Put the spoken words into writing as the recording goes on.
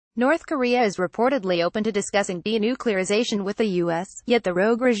North Korea is reportedly open to discussing denuclearization with the U.S., yet the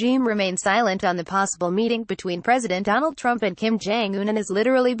rogue regime remains silent on the possible meeting between President Donald Trump and Kim Jong Un and is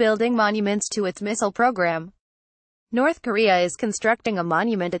literally building monuments to its missile program. North Korea is constructing a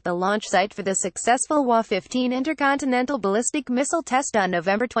monument at the launch site for the successful Hwa-15 intercontinental ballistic missile test on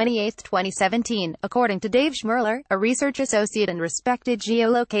November 28, 2017, according to Dave Schmerler, a research associate and respected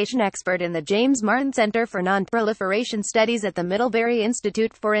geolocation expert in the James Martin Center for Nonproliferation Studies at the Middlebury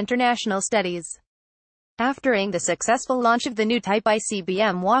Institute for International Studies. After the successful launch of the new type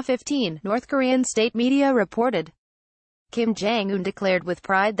ICBM Hwa-15, North Korean state media reported. Kim Jong Un declared with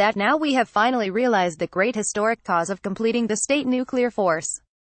pride that now we have finally realized the great historic cause of completing the state nuclear force,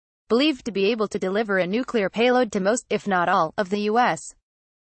 believed to be able to deliver a nuclear payload to most, if not all, of the U.S.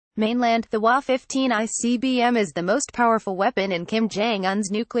 mainland. The Hwa-15 ICBM is the most powerful weapon in Kim Jong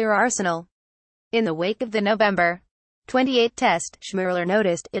Un's nuclear arsenal. In the wake of the November 28 test, Schmerler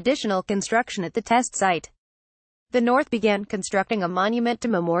noticed additional construction at the test site. The North began constructing a monument to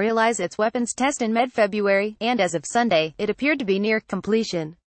memorialize its weapons test in mid-February, and as of Sunday, it appeared to be near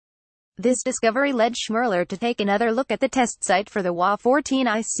completion. This discovery led Schmerler to take another look at the test site for the Hwa-15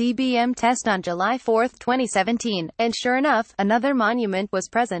 ICBM test on July 4, 2017, and sure enough, another monument was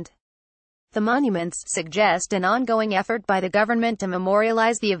present. The monuments suggest an ongoing effort by the government to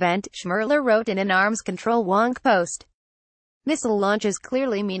memorialize the event, Schmerler wrote in an Arms Control Wonk post. Missile launches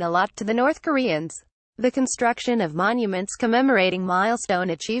clearly mean a lot to the North Koreans. The construction of monuments commemorating milestone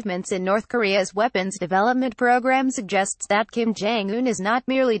achievements in North Korea's weapons development program suggests that Kim Jong Un is not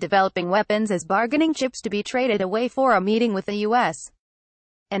merely developing weapons as bargaining chips to be traded away for a meeting with the U.S.,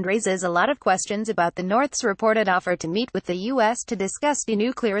 and raises a lot of questions about the North's reported offer to meet with the U.S. to discuss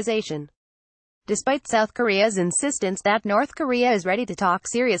denuclearization. Despite South Korea's insistence that North Korea is ready to talk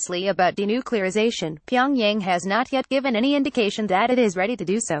seriously about denuclearization, Pyongyang has not yet given any indication that it is ready to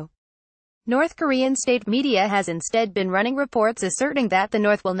do so. North Korean state media has instead been running reports asserting that the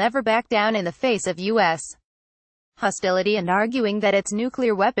North will never back down in the face of U.S. hostility and arguing that its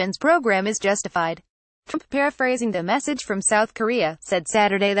nuclear weapons program is justified. Trump, paraphrasing the message from South Korea, said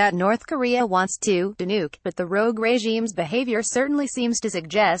Saturday that North Korea wants to de-nuke, but the rogue regime's behavior certainly seems to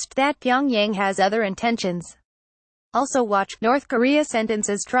suggest that Pyongyang has other intentions. Also watch, North Korea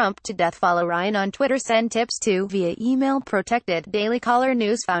sentences Trump to death. Follow Ryan on Twitter. Send tips to via email. Protected.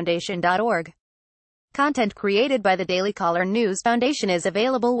 DailyCallerNewsFoundation.org. Content created by the Daily Caller News Foundation is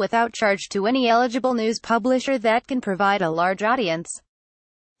available without charge to any eligible news publisher that can provide a large audience.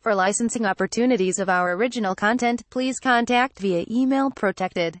 For licensing opportunities of our original content, please contact via email.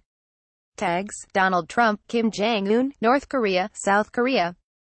 Protected. Tags: Donald Trump, Kim Jong Un, North Korea, South Korea.